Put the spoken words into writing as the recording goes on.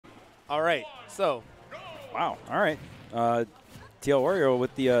All right, so. Wow. All right. TLOrEo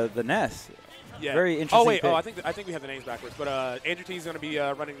with the Ness. Yeah. Very interesting. Oh wait. Pick. Oh, I think we have the names backwards. But AndrewT is going to be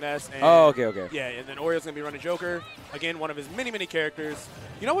running Ness. And okay. Yeah, and then Oreo's going to be running Joker. Again, one of his many characters.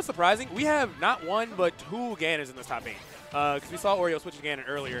 You know what's surprising? We have not one but two Ganons in this top 8. Because we saw Oreo switch to Ganon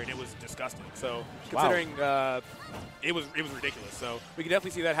earlier, and it was disgusting. So considering it was ridiculous. So we can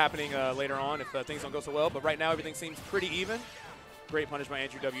definitely see that happening later on if things don't go so well. But right now, everything seems pretty even. Great punish by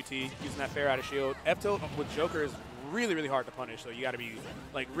AndrewT, using that fair out of shield. F-tilt with Joker is really hard to punish. So you got to be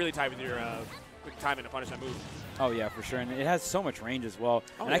like really tight with your timing to punish that move. Oh, yeah, for sure. And it has so much range as well.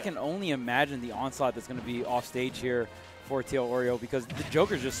 Oh, and I can only imagine the onslaught that's going to be off stage here for TLOrEo because the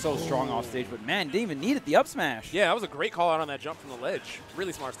Joker's just so strong off stage. But, man, didn't even need it. The up smash. Yeah, that was a great call out on that jump from the ledge.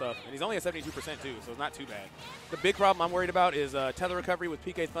 Really smart stuff. And he's only at 72% too, so it's not too bad. The big problem I'm worried about is tether recovery with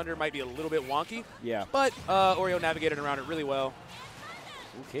PK Thunder might be a little bit wonky. Yeah. But Oreo navigated around it really well.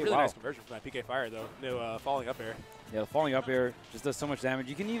 Okay, really wow. nice conversion from that PK Fire, though. No falling up air. Yeah, the falling up air just does so much damage.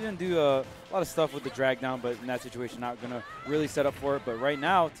 You can even do a lot of stuff with the drag down, but in that situation, not going to really set up for it. But right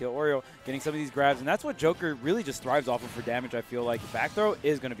now, TLOrEo getting some of these grabs, and that's what Joker really just thrives off of for damage, I feel like. Back throw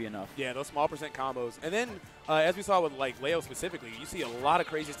is going to be enough. Yeah, those small percent combos. And then, as we saw with, like, Leo specifically, you see a lot of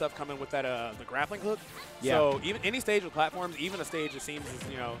crazy stuff coming with that the grappling hook. Yeah. So even any stage with platforms, even a stage that seems as,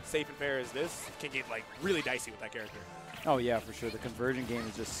 safe and fair as this, can get, like, really dicey with that character. Oh, yeah, for sure. The conversion game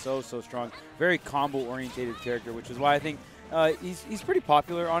is just so strong. Very combo-orientated character, which is why I think he's pretty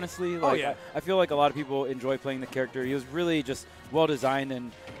popular, honestly. Like, yeah. I feel like a lot of people enjoy playing the character. He was really just well-designed,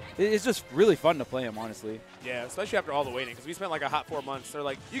 and it's just really fun to play him, honestly. Yeah, especially after all the waiting, because we spent like a hot 4 months. They're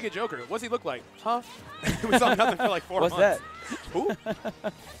like, you get Joker. What's he look like? Huh? We saw nothing for like 4 months. What's that?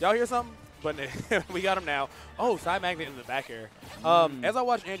 Who? Y'all hear something? But we got him now. Oh, side magnet in the back air. As I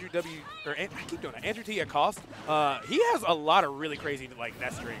watch I keep doing that, AndrewT at cost, he has a lot of really crazy like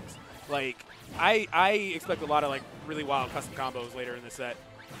Ness strings. Like, I expect a lot of like really wild custom combos later in the set.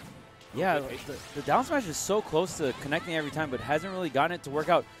 Yeah, the down smash is so close to connecting every time, but hasn't really gotten it to work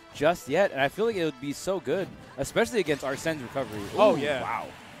out just yet. And I feel like it would be so good, especially against Arsene's recovery. Ooh, oh, yeah. Wow.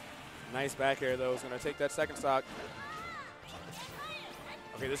 Nice back air, though. He's going to take that second stock.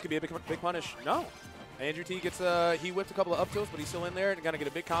 Okay, this could be a big punish. No. AndrewT gets he whipped a couple of up tilts, but he's still in there and going to get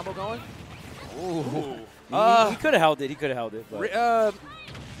a big combo going. Ooh. He could have held it. He could have held it. But.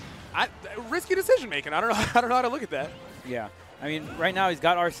 Risky decision making. I don't know how to look at that. Yeah. I mean, right now he's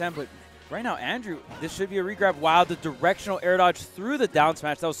got Arsene, but right now, Andrew, this should be a regrab. Wow, the directional air dodge through the down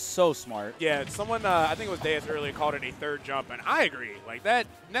smash. That was so smart. Yeah, someone, I think it was Deus earlier, called it a third jump, and I agree. Like, that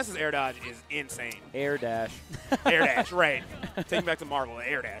Ness's air dodge is insane. Air dash. Air dash, right. Taking back to Marvel,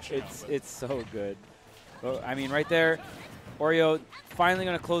 air dash. It's so good. Well, I mean, right there, Oreo finally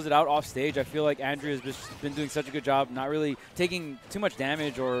going to close it out off stage. I feel like Andrew has just been doing such a good job, not really taking too much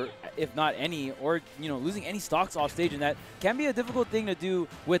damage, or if not any, or losing any stocks off stage, and that can be a difficult thing to do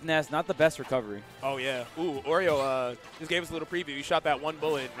with Ness. Not the best recovery. Oh yeah. Ooh, Oreo just gave us a little preview. He shot that one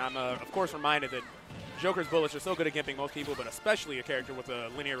bullet, and I'm of course reminded that Joker's bullets are so good at gimping most people, but especially a character with a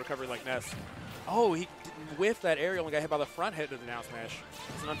linear recovery like Ness. Oh, he whiffed that aerial and got hit by the front head of the down smash.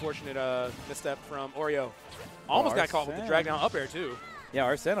 It's an unfortunate misstep from Oreo. Almost got caught with the drag down up air too. Yeah,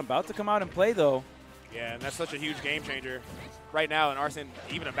 Arsene about to come out and play though. Yeah, and that's such a huge game changer right now. And Arsene,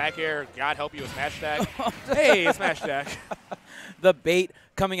 even a back air, God help you, a smash stack. Hey, a smash stack. The bait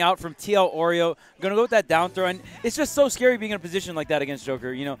coming out from TLOrEo. Going to go with that down throw. And it's just so scary being in a position like that against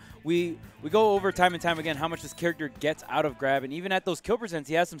Joker. We go over time and time again how much this character gets out of grab. And even at those kill percents,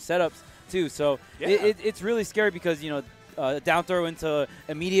 he has some setups too. So yeah. It's really scary because, down throw into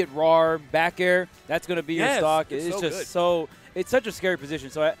immediate raw back air, that's going to be your stock. It's so just good. so – it's such a scary position.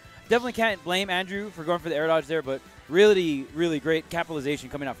 So I definitely can't blame Andrew for going for the air dodge there, but really, really great capitalization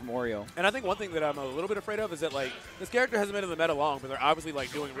coming out from Oreo. And I think one thing that I'm a little bit afraid of is that, like, this character hasn't been in the meta long, but they're obviously,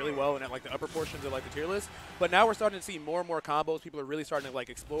 like, doing really well and at, like, the upper portions of, like, the tier list. But now we're starting to see more and more combos. People are really starting to, like,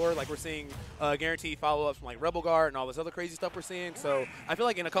 explore. Like, we're seeing guaranteed follow-ups from, like, Rebel Guard and all this other crazy stuff we're seeing. So I feel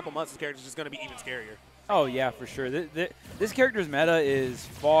like in a couple months, this character's just going to be even scarier. Oh, yeah, for sure. This character's meta is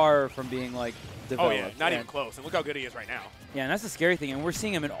far from being, like, developed. Oh, yeah, not even close. And look how good he is right now. Yeah, and that's the scary thing. And we're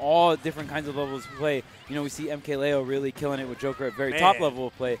seeing him in all different kinds of levels of play. We see MK Leo really killing it with Joker at very top level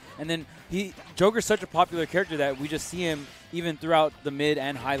of play. And then Joker's such a popular character that we just see him even throughout the mid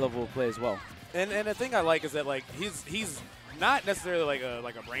and high level of play as well. And the thing I like is that, like, he's not necessarily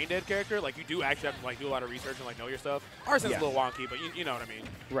like a brain dead character. Like, you do actually have to, like, do a lot of research and, like, know your stuff. Arsene's a little wonky, but you know what I mean.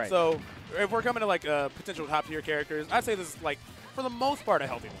 Right. So if we're coming to, like, potential top tier characters, I'd say this is, like, for the most part, a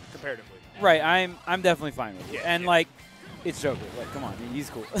healthy one comparatively. Right. I'm definitely fine with it. And like it's Joker. Like, come on, he's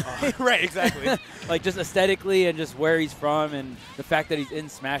cool. Right, exactly. Like, just aesthetically and just where he's from and the fact that he's in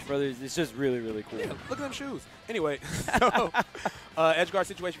Smash Brothers, it's just really, really cool. Yeah, look at them shoes. Anyway, so edge guard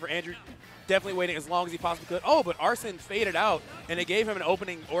situation for Andrew. Definitely waiting as long as he possibly could. Oh, but Arsene faded out, and it gave him an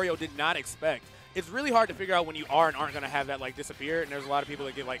opening OreO did not expect. It's really hard to figure out when you are and aren't going to have that, like, disappear, and there's a lot of people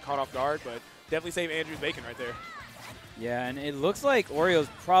that get, like, caught off guard, but definitely save Andrew's bacon right there. Yeah, and it looks like OreO's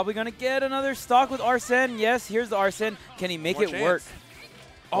probably going to get another stock with Arsene. Yes, here's the Arsene. Can he make it work?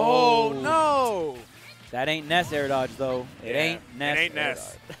 Oh, no! That ain't Ness air dodge, though. It ain't Ness. It ain't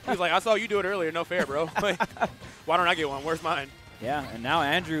Ness. He's like, I saw you do it earlier. No fair, bro. Like, why don't I get one? Where's mine? Yeah, and now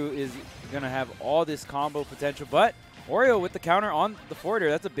Andrew is going to have all this combo potential, but OreO with the counter on the forward air,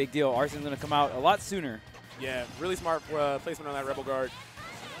 that's a big deal. Arsene's going to come out a lot sooner. Yeah, really smart placement on that Rebel Guard.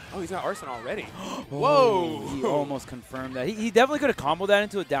 Oh, he's got Arsene already. Whoa! He almost confirmed that. He definitely could have comboed that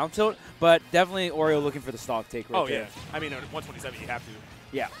into a down tilt, but definitely OreO looking for the stock take right there. Yeah. I mean, at 127, you have to.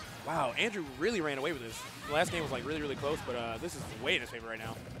 Yeah. Wow, Andrew really ran away with this. The last game was, like, really, really close, but this is way in his favor right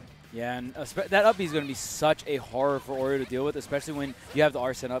now. Yeah, and that up B is going to be such a horror for OreO to deal with, especially when you have the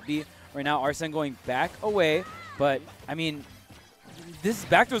Arsene up B. Right now, Arsene going back away, but, I mean, this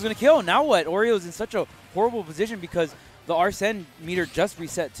backdoor is going to kill. Now what? OreO is in such a horrible position because the Arsene meter just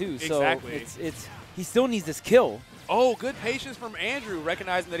reset too. Exactly. So he still needs this kill. Oh, good patience from Andrew,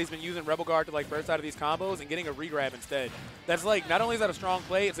 recognizing that he's been using Rebel Guard to, like, burst out of these combos and getting a regrab instead. That's, like, not only is that a strong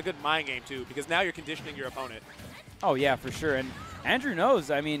play, it's a good mind game too, because now you're conditioning your opponent. Oh, yeah, for sure. And Andrew knows.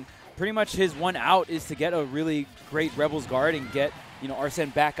 I mean, pretty much his one out is to get a really great Rebels Guard and get, you know, Arsene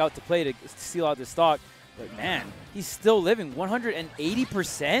back out to play to seal out the stock. But, man, he's still living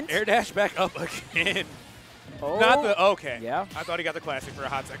 180%? Air dash back up again. Oh. Not the, okay. Yeah. I thought he got the classic for a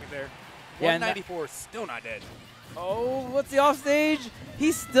hot second there. Yeah, 194, still not dead. Oh, what's the offstage?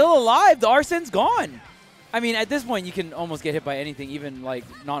 He's still alive. The Arsene's gone. I mean, at this point, you can almost get hit by anything, even, like,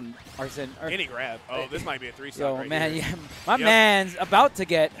 non-Arsene. Any grab. Oh, this might be a 3-stock right man, here. yeah. My man's about to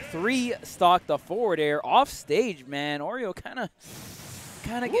get 3-stock the forward air off stage, man. OreO kind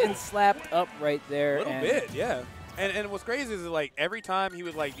of getting slapped up right there. A little bit, yeah. And what's crazy is, like, every time he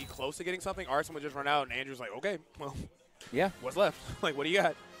would, like, be close to getting something, Arsene would just run out, and Andrew's like, okay, well, yeah. What's left? Like, what do you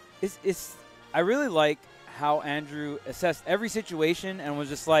got? I really like how Andrew assessed every situation and was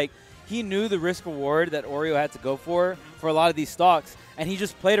just like, he knew the risk reward that OreO had to go for a lot of these stocks, and he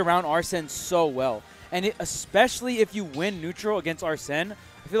just played around Arsene so well. And especially if you win neutral against Arsene,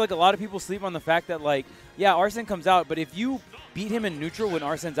 I feel like a lot of people sleep on the fact that, like, yeah, Arsene comes out, but if you beat him in neutral when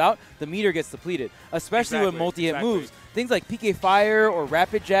Arsene's out, the meter gets depleted, especially with multi-hit moves. Things like PK Fire or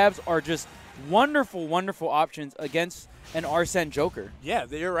Rapid Jabs are just wonderful, wonderful options against an Arsene Joker. Yeah,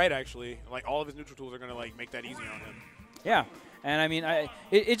 you're right, actually. Like, all of his neutral tools are going to, like, make that easy on him. Yeah. And, I mean,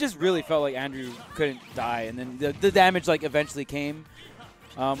 it just really felt like Andrew couldn't die, and then the damage, like, eventually came.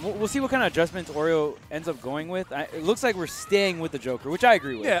 We'll see what kind of adjustments OreO ends up going with. It looks like we're staying with the Joker, which I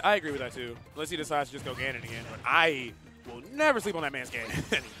agree with. Yeah, I agree with that, too. Unless he decides to just go Ganon again. But I will never sleep on that man's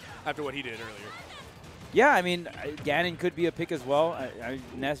Ganon after what he did earlier. Yeah, I mean, Ganon could be a pick as well.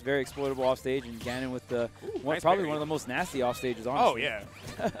 Ness, very exploitable off stage, and Ganon with the probably one of the most nasty off stages, honestly. Oh,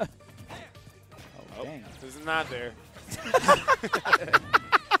 yeah. Oh, dang. This is not there.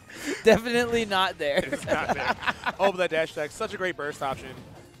 Definitely not there. It's not there. Oh, but that dash attack, such a great burst option.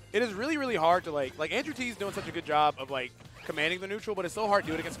 It is really, really hard to, like AndrewT is doing such a good job of, like, commanding the neutral, but it's so hard to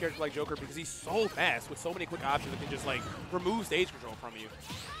do it against characters like Joker because he's so fast with so many quick options that can just, like, remove stage control from you.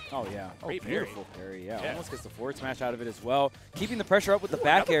 Oh, yeah. Great beautiful parry. Yeah, almost gets the forward smash out of it as well. Keeping the pressure up with the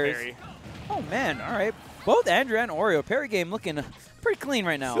back airs. Parry. Oh, man. All right. Both Andrew and OreO. Parry game looking pretty clean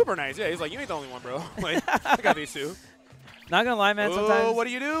right now. Super nice. Yeah, he's like, you ain't the only one, bro. Like, I got these two. Not going to lie, man, sometimes. Oh, what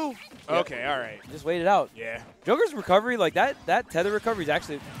do you do? Yep. Okay, all right. Just wait it out. Yeah. Joker's recovery, like that tether recovery is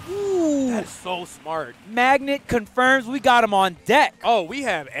actually, ooh. That is so smart. Magnet confirms we got him on deck. Oh, we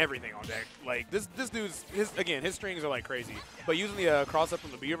have everything on deck. Like, this dude's, his strings are like crazy. But using the cross up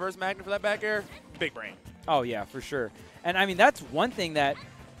from the B-reverse magnet for that back air, big brain. Oh, yeah, for sure. And, I mean, that's one thing that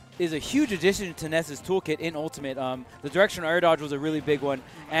is a huge addition to Ness's toolkit in Ultimate. The directional air dodge was a really big one.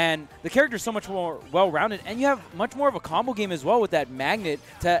 And the character is so much more well-rounded. And you have much more of a combo game as well with that magnet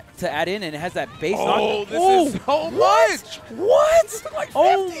to add in. And it has that base knock. Oh, this is so much. What? Like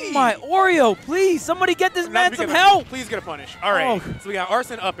oh, my OreO. Please, somebody get this man some help. Please get a punish. All right. So we got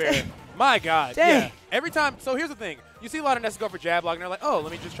Arsene up air. My God. Dang. Yeah. Every time. So here's the thing. You see a lot of Ness go for jab block, and they're like, oh,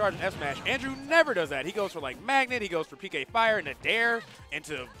 let me just charge an F smash. Andrew never does that. He goes for, like, magnet. He goes for PK Fire and a dare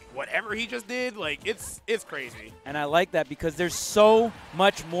into whatever he just did. Like, it's crazy. And I like that because there's so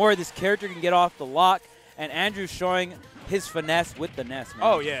much more this character can get off the lock. And Andrew's showing his finesse with the Ness, man.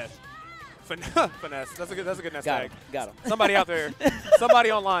 Oh, yeah. Finesse. That's a good Ness tag. Got him. Somebody out there,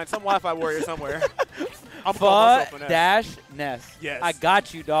 somebody online, some Wi-Fi warrior somewhere. I'm calling myself Finesse. Dash Ness. Yes. I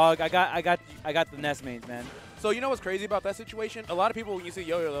got you, dog. I got the Ness mains, man. So you know what's crazy about that situation? A lot of people, when you see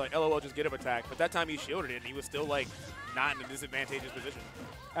Yo-Yo, they're like, LOL, just get him attack. But that time he shielded it, and he was still, like, not in a disadvantageous position.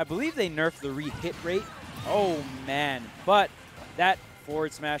 I believe they nerfed the re-hit rate. Oh, man. But that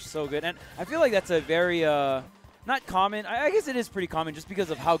forward smash is so good. And I feel like that's a very, not common. I guess it is pretty common just because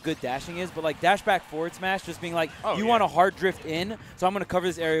of how good dashing is. But, like, dash back forward smash just being like, want a hard drift in, so I'm going to cover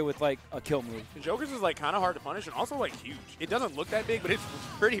this area with, like, a kill move. And Joker's is, like, kind of hard to punish and also, like, huge. It doesn't look that big, but it's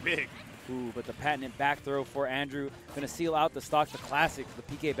pretty big. Ooh, but the patented back throw for Andrew. Going to seal out the stock, the classic, the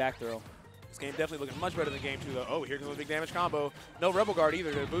PK back throw. This game definitely looking much better than game 2, though. Oh, here comes a big damage combo. No Rebel Guard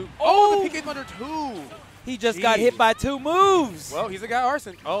either to boot. Oh, the PK Thunder 2. He just got hit by 2 moves. Well, he's a guy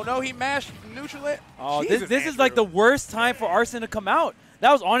Arsene. Oh, no, he mashed neutral it. Oh, this is like the worst time for Arsene to come out.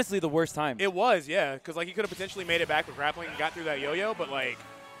 That was honestly the worst time. It was, yeah, because like he could have potentially made it back with grappling and got through that yo-yo, but like...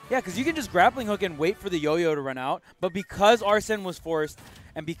 Yeah, because you can just grappling hook and wait for the yo-yo to run out, but because Arsene was forced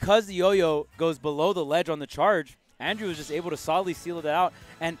and because the yo-yo goes below the ledge on the charge, Andrew was just able to solidly seal it out.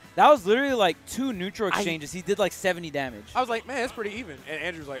 And that was literally like 2 neutral exchanges. He did like 70 damage. I was like, man, that's pretty even. And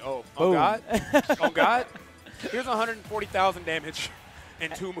Andrew's like, oh Boom. God. Oh, God. Here's 140,000 damage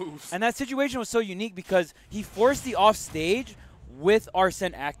and 2 moves. And that situation was so unique because he forced the off stage with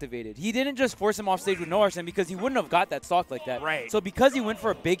Arsene activated. He didn't just force him off stage with no Arsene because he wouldn't have got that stock like that. Right. So because he went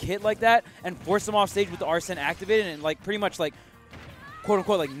for a big hit like that and forced him off stage with the Arsene activated and like pretty much like quote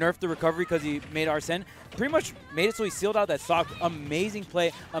unquote like nerfed the recovery because he made Arsene, pretty much made it so he sealed out that stock. Amazing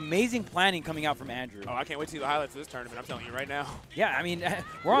play, amazing planning coming out from Andrew. Oh, I can't wait to see the highlights of this tournament. I'm telling you right now. Yeah, I mean,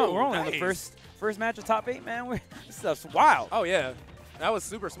 we're only in the first match of top 8, man. This stuff's wild. Oh, yeah. That was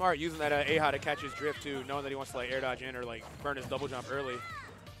super smart using that AHA to catch his drift, too, knowing that he wants to like air dodge in or like burn his double jump early.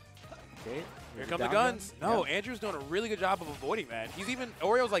 Okay. Here come the guns. No, yeah. Andrew's doing a really good job of avoiding that. He's even,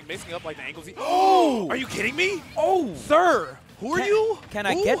 Oreo's like mixing up like the angles. Oh! Are you kidding me? Oh! Sir! Who are you? Can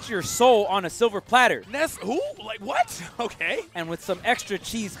I get your soul on a silver platter? Ness, who? Like, what? Okay. And with some extra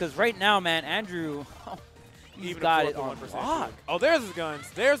cheese, because right now, man, Andrew, he's got it on block. Oh, there's his guns.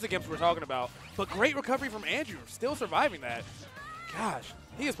 There's the gimps we're talking about. But great recovery from Andrew, still surviving that. Gosh,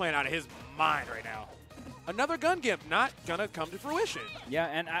 he is playing out of his mind right now. Another gun gimp not going to come to fruition. Yeah,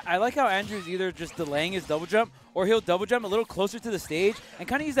 and I like how Andrew's either just delaying his double jump or he'll double jump a little closer to the stage and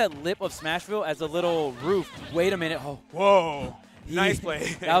kind of use that lip of Smashville as a little roof. Wait a minute. Oh. Whoa. Nice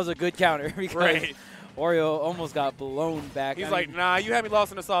play. That was a good counter because Oreo almost got blown back. He's like, nah, you had me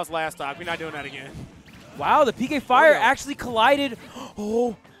lost in the sauce last time. We're not doing that again. Wow, the PK Fire actually collided.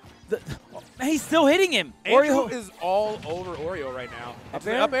 Oh. He's still hitting him. Andrew is all over Oreo right now. Up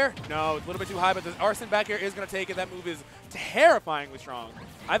air? Up air? No, it's a little bit too high, but the Arsene back air is going to take it. That move is terrifyingly strong.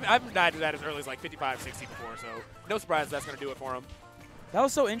 I've died to that as early as like 55, 60 before, so no surprise that's going to do it for him. That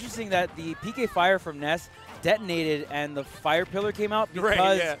was so interesting that the PK Fire from Ness detonated and the Fire Pillar came out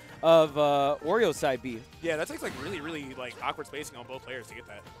because of Oreo's side B. Yeah, that takes like really, really like awkward spacing on both players to get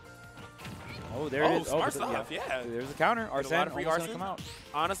that. Oh, there it is. Smart stuff, yeah. There's a counter. Arsene free going to come out.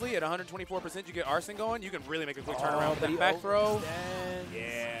 Honestly, at 124%, you get Arsene going, you can really make a quick turnaround with that back throw.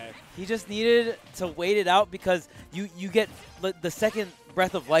 Yeah. He just needed to wait it out because you get the second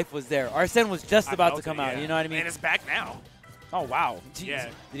breath of life was there. Arsene was just about to come out. You know what I mean? And it's back now. Oh, wow. Jeez. Yeah.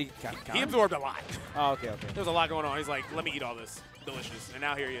 Did he count? He absorbed a lot. Oh, okay. There was a lot going on. He's like, let me eat all this. Delicious. And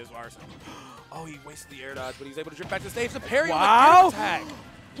now here he is, Arsene. Oh, he wasted the air dodge, but he's able to trip back to the stage. The parry on the attack.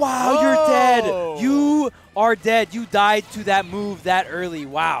 Wow, you're dead. You are dead. You died to that move that early.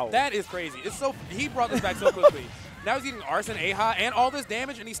 Wow. That is crazy. It's so he brought this back so quickly. Now he's eating Arsene, AHA, and all this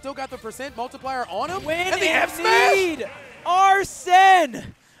damage, and he still got the percent multiplier on him. And the F smash. Arsene.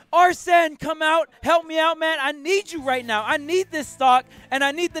 Arsene, come out. Help me out, man. I need you right now. I need this stock, and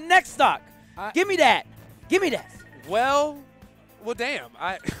I need the next stock. Give me that. Give me that. Well, damn.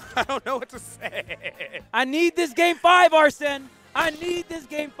 I don't know what to say. I need this game 5, Arsene. I need this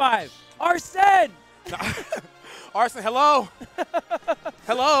game 5. Arsene! Arsene, hello.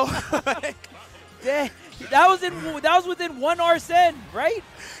 Hello. that was within 1 Arsene, right?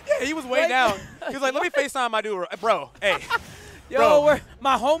 Yeah, he was way down. He was like, let me FaceTime my dude. Bro, hey. Yo,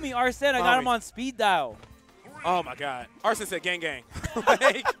 my homie Arsene, I got him on speed dial. Oh, my God. Arsene said gang, gang.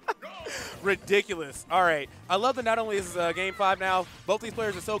 Like, ridiculous. All right. I love that not only is game 5 now, both these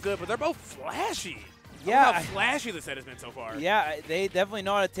players are so good, but they're both flashy. Yeah, how flashy the set has been so far. Yeah, they definitely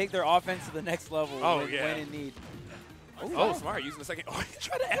know how to take their offense to the next level when in need. Oh, smart. Using the second. Oh, he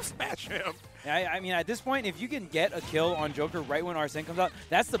tried to F-smash him. I mean, at this point, if you can get a kill on Joker right when Arsene comes out,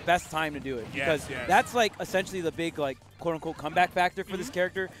 that's the best time to do it. Because that's like essentially the big like quote-unquote comeback factor for this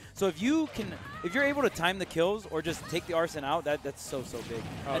character. So if you're able to time the kills or just take the Arsene out, that's so big.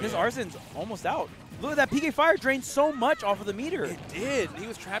 And this Arsene's almost out. Look at that PK Fire drained so much off of the meter. It did. He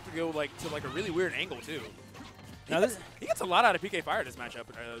was trapped to go like to like a really weird angle too. He gets a lot out of PK Fire this matchup.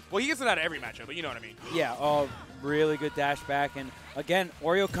 Well, he gets it out of every matchup, but you know what I mean. Yeah, really good dash back. And again,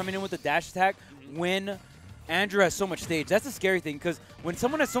 Oreo coming in with the dash attack when Andrew has so much stage. That's the scary thing, because when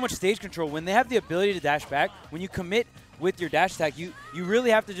someone has so much stage control, when they have the ability to dash back, when you commit with your dash attack, you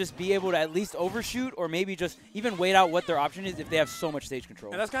really have to just be able to at least overshoot or maybe just even wait out what their option is if they have so much stage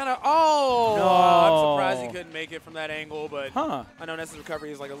control. And that's kind of, I'm surprised he couldn't make it from that angle, but I know Ness's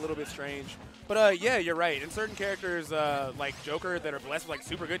recovery is like a little bit strange. But yeah, you're right. In certain characters like Joker that are blessed with like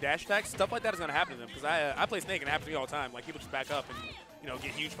super good dash attacks, stuff like that is going to happen to them, because I play Snake and it happens to me all the time. Like people just back up and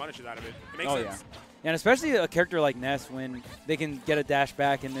get huge punishes out of it. It makes sense. Yeah. And especially a character like Ness, when they can get a dash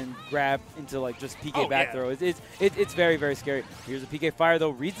back and then grab into like just PK back throw. It's very, very scary. Here's a PK Fire though.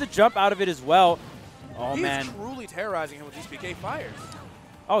 Reads the jump out of it as well. Oh man. He's truly terrorizing him with these PK Fires.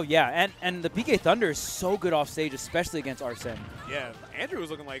 Oh yeah, and the PK Thunder is so good off stage, especially against Arsene. Yeah, Andrew is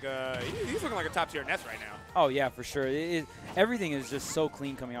looking like he's looking like a top tier Ness right now. Oh yeah, for sure. Everything is just so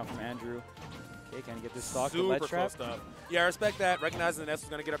clean coming out from Andrew. Okay, can he get this stock? Super ledge trap? Stuff. Yeah, I respect that. Recognizing that Ness is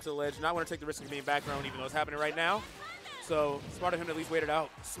going to get up to the ledge. Not want to take the risk of being back thrown, even though it's happening right now. So smart of him to at least wait it out.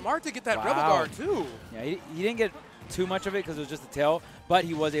 Smart to get that Rebel Guard, too. Yeah, he didn't get too much of it because it was just a tail, but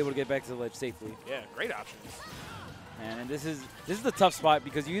he was able to get back to the ledge safely. Yeah, great options. And this is the tough spot,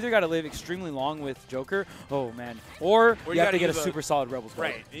 because you either got to live extremely long with Joker, or you have to get a super solid Rebel Guard.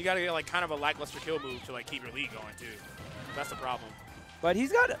 Right, and you got to get like kind of a lackluster kill move to like keep your lead going too. That's the problem. But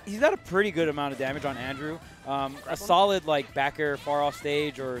he's got a pretty good amount of damage on Andrew. A solid like back air far off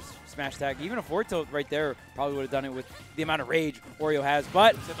stage or smash attack, even a forward tilt right there probably would have done it with the amount of rage Oreo has.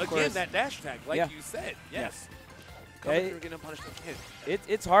 But again, that dash attack, like you said, yes. Coming through getting punished again.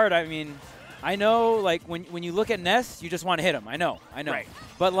 It's hard. I mean, I know like when you look at Ness, you just want to hit him. I know. Right.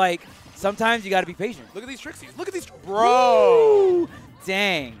 But like sometimes you got to be patient. Look at these Trixies. Look at these, bro. Woo!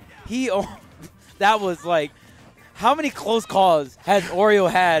 Dang. That was like. How many close calls has Oreo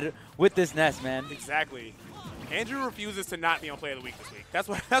had with this Ness, man? Exactly. Andrew refuses to not be on Play of the Week this week. That's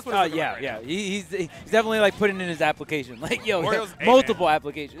what it's looking like right now. He's definitely like putting in his application. Like, yo, multiple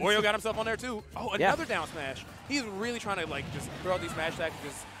applications. Oreo got himself on there too. Oh, another down smash. He's really trying to like just throw out these smash attacks and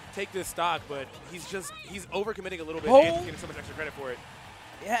just take this stock, but he's overcommitting a little bit and getting so much extra credit for it.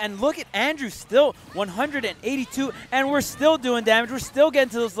 Yeah, and look at Andrew still 182, and we're still doing damage. We're still getting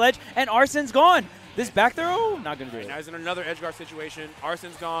to this ledge, and Arsene's gone. This back throw, not going to do it. Now he's in another edge guard situation.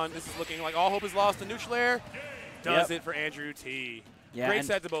 Arsene's gone. This is looking like all hope is lost. The neutral air does it for AndrewT. Yeah, great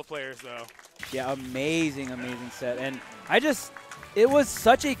set to both players, though. Yeah, amazing set. And it was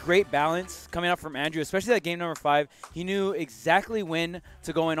such a great balance coming up from Andrew, especially that game number 5. He knew exactly when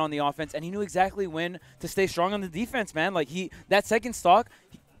to go in on the offense, and he knew exactly when to stay strong on the defense, man. Like, that second stock,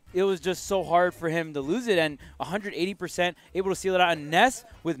 it was just so hard for him to lose it, and 180% able to seal it out. And Ness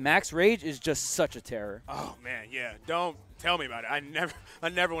with max rage is just such a terror. Oh man, yeah. Don't tell me about it. I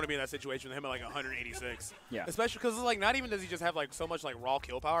never want to be in that situation with him at like 186. Yeah. Especially because like not even does he just have like so much like raw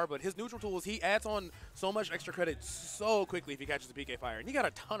kill power, but his neutral tools, he adds on so much extra credit so quickly if he catches the PK Fire, and he got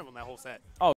a ton of them that whole set. Oh.